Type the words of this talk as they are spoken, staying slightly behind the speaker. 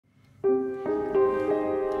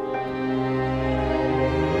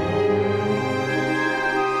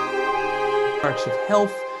Hallmarks of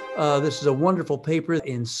Health. This is a wonderful paper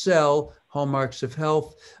in Cell, Hallmarks of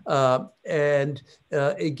Health. Again,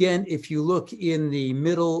 if you look in the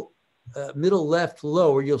middle left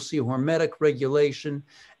lower, you'll see hormetic regulation.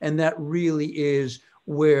 And that really is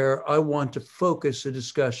where I want to focus a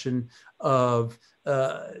discussion of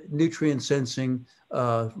nutrient sensing,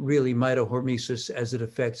 really mitohormesis as it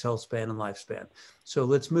affects health span and lifespan. So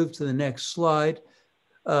let's move to the next slide.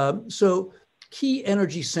 So key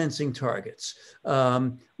energy sensing targets.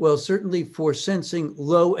 Well, certainly for sensing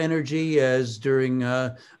low energy, as during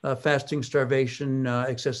fasting, starvation,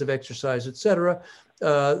 excessive exercise, et cetera,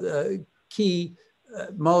 key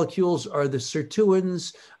molecules are the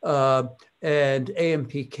sirtuins and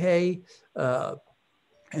AMPK,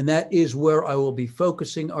 and that is where I will be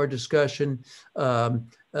focusing our discussion.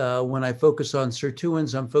 When I focus on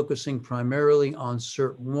sirtuins, I'm focusing primarily on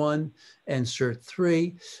SIRT1 and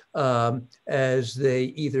SIRT3, as they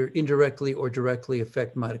either indirectly or directly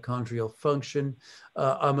affect mitochondrial function.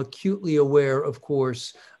 I'm acutely aware, of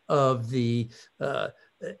course, of the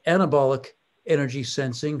anabolic energy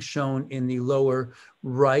sensing shown in the lower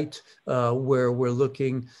right, where we're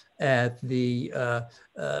looking at the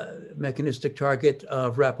mechanistic target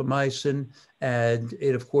of rapamycin, and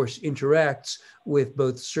it of course interacts with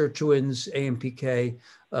both sirtuins, AMPK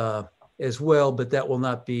as well, but that will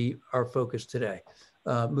not be our focus today.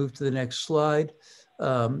 Move to the next slide.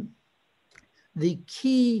 The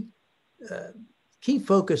key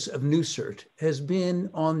focus of NuSirt has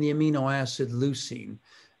been on the amino acid leucine.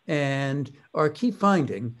 And our key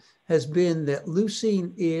finding has been that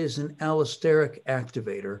leucine is an allosteric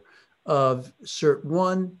activator of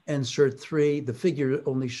SIRT1 and SIRT3. The figure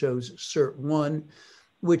only shows SIRT1,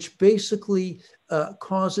 which basically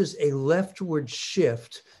causes a leftward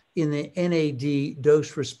shift in the NAD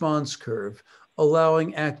dose response curve,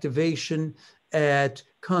 allowing activation at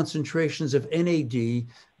concentrations of NAD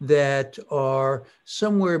that are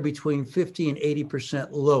somewhere between 50 and 80%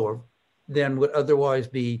 lower than would otherwise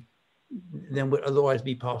be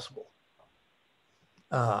possible.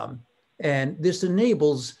 And this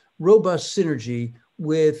enables robust synergy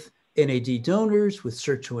with NAD donors, with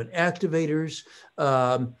Sirtuin activators.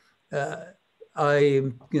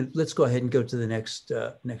 Let's go ahead and go to the next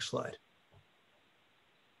slide.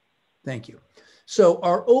 Thank you. So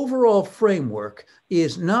our overall framework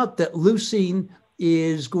is not that leucine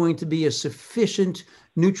is going to be a sufficient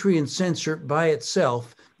nutrient sensor by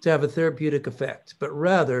itself to have a therapeutic effect, but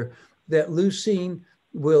rather that leucine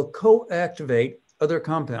will co-activate other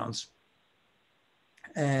compounds.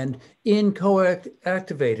 And in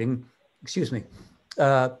co-activating,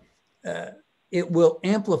 it will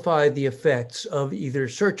amplify the effects of either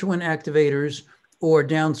Sirtuin activators or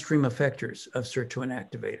downstream effectors of Sirtuin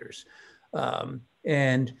activators.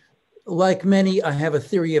 And like many, I have a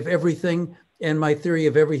theory of everything. And my theory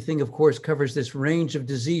of everything, of course, covers this range of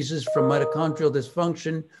diseases from mitochondrial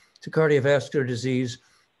dysfunction to cardiovascular disease.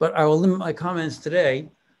 But I will limit my comments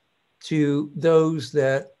today to those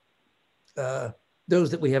that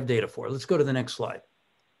we have data for. Let's go to the next slide.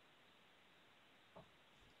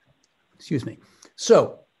 Excuse me.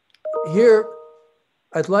 So here,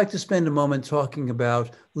 I'd like to spend a moment talking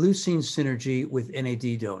about leucine synergy with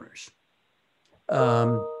NAD donors.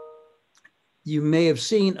 You may have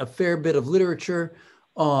seen a fair bit of literature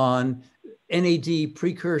on NAD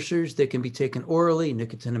precursors that can be taken orally,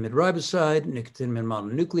 nicotinamide riboside, nicotinamide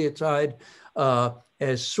mononucleotide,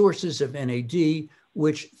 as sources of NAD,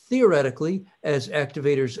 which theoretically, as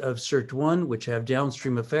activators of SIRT1, which have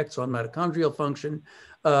downstream effects on mitochondrial function,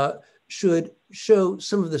 should show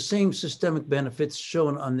some of the same systemic benefits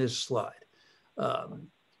shown on this slide.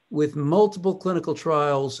 With multiple clinical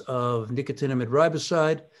trials of nicotinamide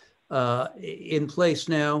riboside in place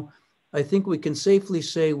now, I think we can safely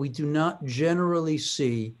say we do not generally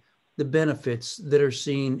see the benefits that are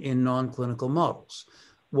seen in non-clinical models.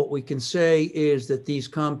 What we can say is that these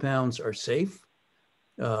compounds are safe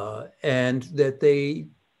and that they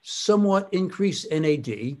somewhat increase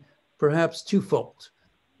NAD, perhaps twofold.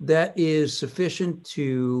 That is sufficient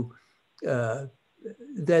to, that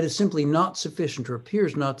is simply not sufficient or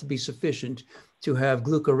appears not to be sufficient to have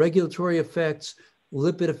glucoregulatory effects,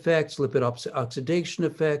 lipid oxidation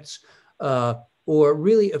effects, or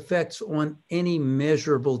really effects on any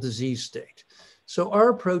measurable disease state. So our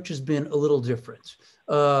approach has been a little different.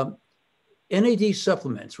 NAD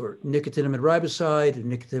supplements, or nicotinamide riboside and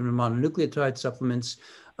nicotinamide mononucleotide supplements,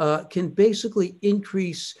 can basically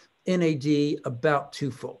increase NAD about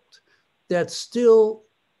twofold. That still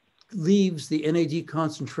leaves the NAD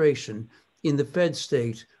concentration in the fed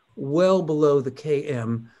state well below the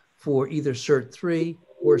Km for either SIRT3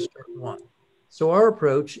 or SIRT1. So our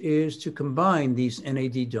approach is to combine these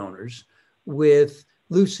NAD donors with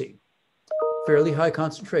leucine, fairly high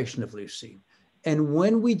concentration of leucine. And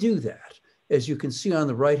when we do that, as you can see on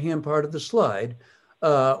the right-hand part of the slide,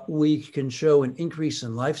 we can show an increase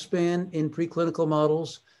in lifespan in preclinical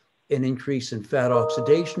models, an increase in fat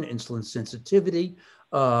oxidation, insulin sensitivity.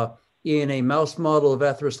 In a mouse model of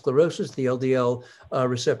atherosclerosis, the LDL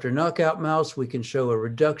receptor knockout mouse, we can show a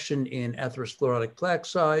reduction in atherosclerotic plaque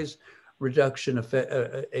size, a reduction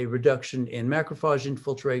in macrophage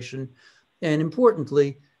infiltration. And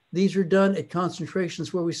importantly, these are done at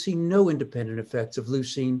concentrations where we see no independent effects of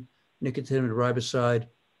leucine, nicotinamide riboside,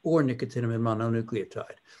 or nicotinamide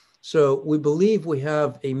mononucleotide. So we believe we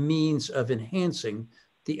have a means of enhancing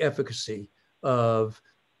the efficacy of,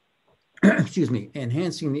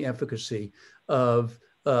 enhancing the efficacy of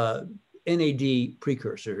NAD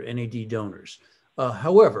precursor, NAD donors.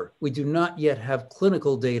 However, we do not yet have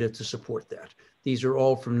clinical data to support that. These are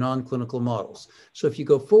all from non-clinical models. So if you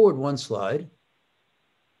go forward one slide,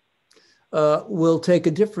 we'll take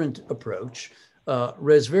a different approach.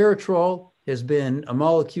 Resveratrol has been a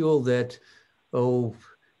molecule that,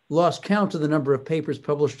 lost count of the number of papers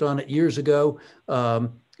published on it years ago.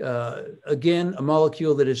 Again, a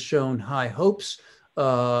molecule that has shown high hopes,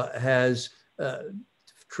 has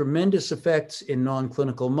tremendous effects in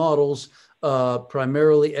non-clinical models,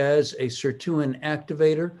 primarily as a Sirtuin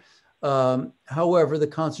activator. However, the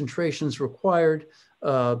concentrations required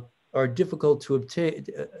are difficult to attain.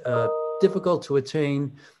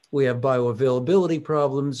 We have bioavailability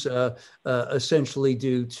problems, essentially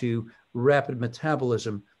due to rapid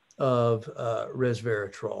metabolism of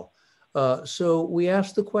resveratrol. So we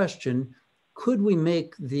asked the question, could we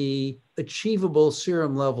make the achievable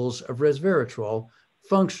serum levels of resveratrol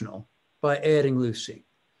functional by adding leucine?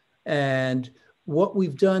 And what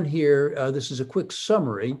we've done here, this is a quick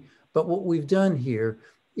summary, but what we've done here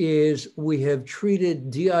is we have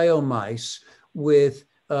treated DIO mice with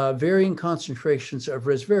varying concentrations of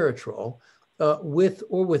resveratrol with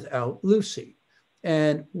or without leucine.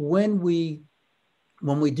 And when we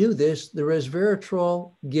do this, the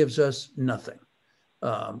resveratrol gives us nothing.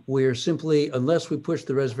 We are simply, unless we push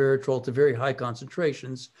the resveratrol to very high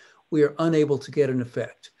concentrations, we are unable to get an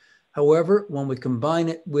effect. However, when we combine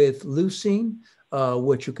it with leucine,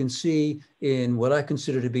 what you can see in what I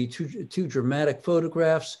consider to be two dramatic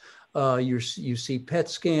photographs, you see PET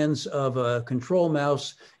scans of a control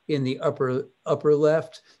mouse in the upper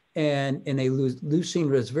left, and in a leucine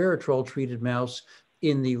resveratrol treated mouse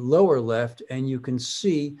in the lower left, and you can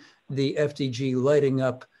see the FDG lighting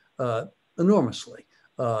up enormously.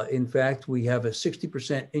 In fact, we have a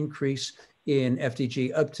 60% increase in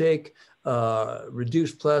FDG uptake,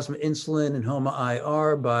 reduced plasma insulin and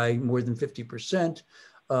HOMA-IR by more than 50%,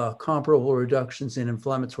 comparable reductions in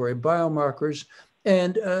inflammatory biomarkers,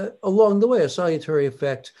 and along the way, a salutary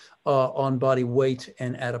effect on body weight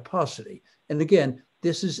and adiposity. And again,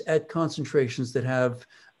 this is at concentrations that have,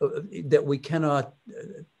 that we cannot,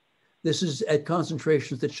 this is at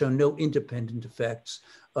concentrations that show no independent effects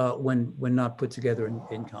when not put together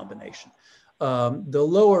in combination. The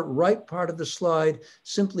lower right part of the slide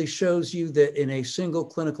simply shows you that in a single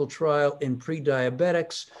clinical trial in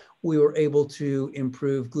pre-diabetics, we were able to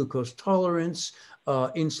improve glucose tolerance,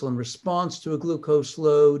 insulin response to a glucose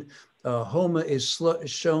load. HOMA is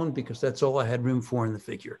shown because that's all I had room for in the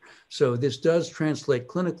figure. So this does translate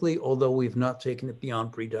clinically, although we've not taken it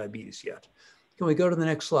beyond prediabetes yet. Can we go to the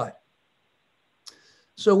next slide?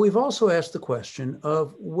 So we've also asked the question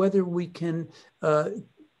of whether we can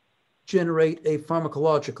generate a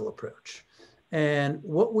pharmacological approach. And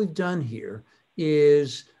what we've done here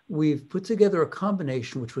is we've put together a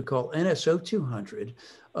combination which we call NSO-200,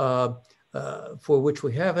 for which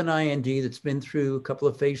we have an IND that's been through a couple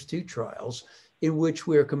of phase 2 trials, in which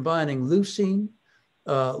we are combining leucine,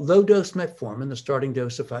 low-dose metformin, the starting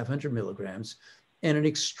dose of 500 milligrams, and an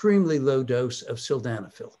extremely low dose of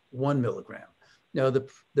sildenafil, 1 milligram. Now,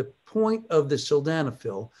 the point of the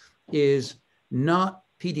sildenafil is not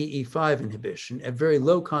PDE5 inhibition. At very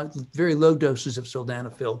low doses of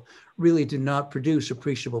sildenafil really do not produce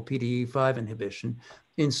appreciable PDE5 inhibition.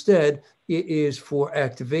 Instead, it is for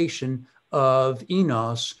activation of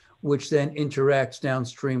eNOS, which then interacts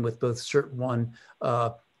downstream with both SIRT1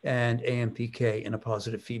 and AMPK in a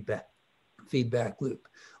positive feedback loop.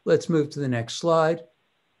 Let's move to the next slide.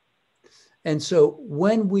 And so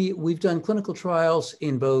when we've done clinical trials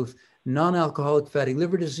in both non-alcoholic fatty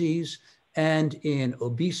liver disease and in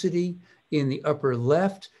obesity. In the upper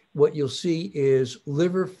left, what you'll see is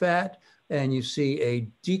liver fat, and you see a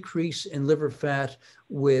decrease in liver fat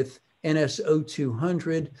with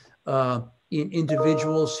NSO-200. in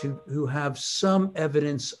individuals who have some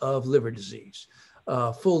evidence of liver disease.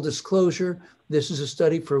 Full disclosure, this is a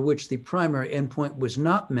study for which the primary endpoint was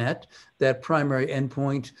not met. That primary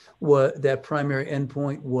endpoint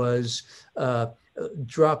was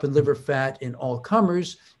drop in liver fat in all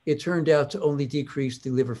comers. It turned out to only decrease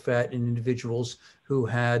the liver fat in individuals who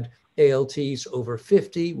had ALTs over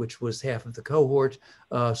 50, which was half of the cohort,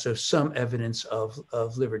 so some evidence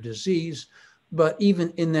of liver disease. But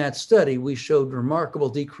even in that study, we showed remarkable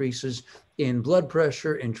decreases in blood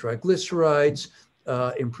pressure, in triglycerides,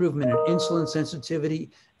 improvement in insulin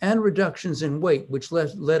sensitivity, and reductions in weight, which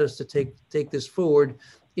led us to take this forward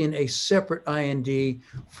in a separate IND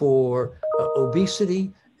for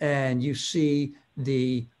obesity. And you see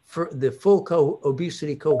the full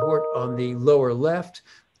obesity cohort on the lower left,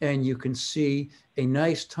 and you can see a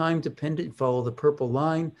nice time-dependent, follow the purple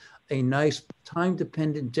line, a nice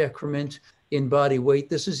time-dependent decrement in body weight.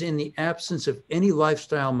 This is in the absence of any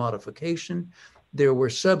lifestyle modification. There were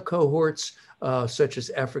sub-cohorts, such as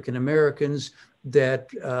African Americans, that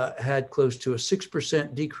had close to a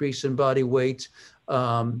 6% decrease in body weight.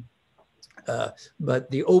 But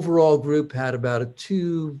the overall group had about a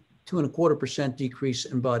 2.25% decrease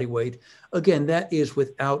in body weight. Again, that is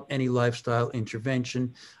without any lifestyle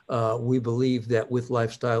intervention. We believe that with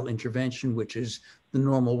lifestyle intervention, which is the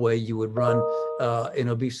normal way you would run an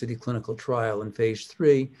obesity clinical trial in phase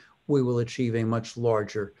 3, we will achieve a much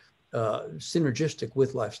larger synergistic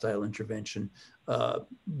with lifestyle intervention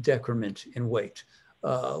decrement in weight.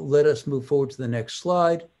 Let us move forward to the next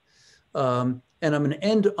slide. And I'm going to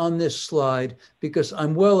end on this slide because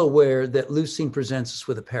I'm well aware that leucine presents us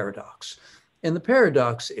with a paradox. And the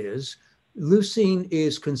paradox is leucine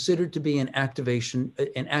is considered to be an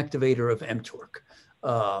activator of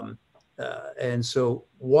mTORC. And so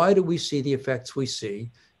why do we see the effects we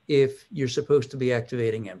see if you're supposed to be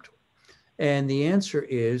activating mTORC? And the answer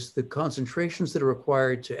is the concentrations that are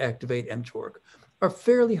required to activate mTORC are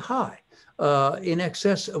fairly high, in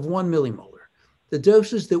excess of 1 millimolar. The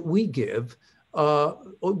doses that we give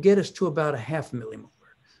get us to about 0.5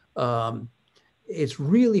 millimolar. It's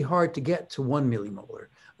really hard to get to 1 millimolar.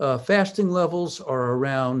 Fasting levels are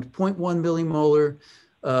around 0.1 millimolar.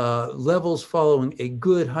 Levels following a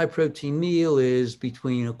good high protein meal is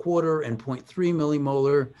between 0.25 and 0.3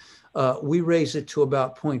 millimolar. We raise it to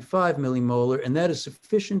about 0.5 millimolar, and that is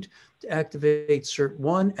sufficient to activate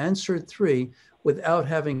SIRT1 and SIRT3 without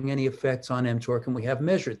having any effects on mTORC, and we have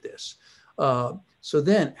measured this. So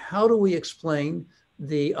then how do we explain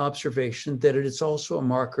the observation that it is also a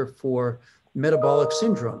marker for metabolic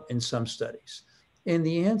syndrome in some studies? And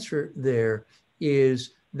the answer there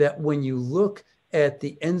is that when you look at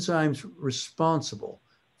the enzymes responsible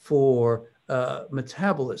for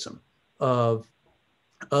metabolism of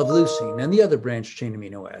leucine and the other branched chain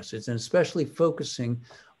amino acids, and especially focusing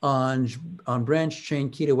on branched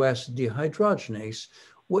chain keto acid dehydrogenase,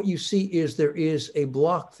 what you see is there is a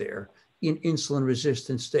block there in insulin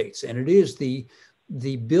resistant states. And it is the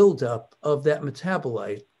buildup of that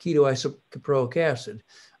metabolite, ketoisocaproic acid,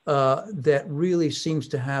 that really seems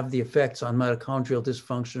to have the effects on mitochondrial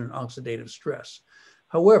dysfunction and oxidative stress.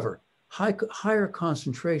 However, higher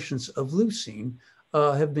concentrations of leucine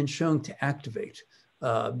have been shown to activate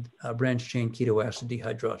branched chain keto acid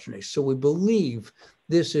dehydrogenase. So we believe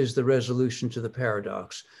this is the resolution to the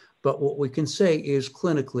paradox. But what we can say is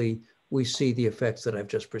clinically, we see the effects that I've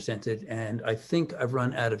just presented. And I think I've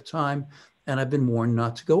run out of time, and I've been warned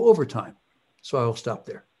not to go over time. So I will stop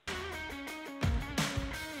there.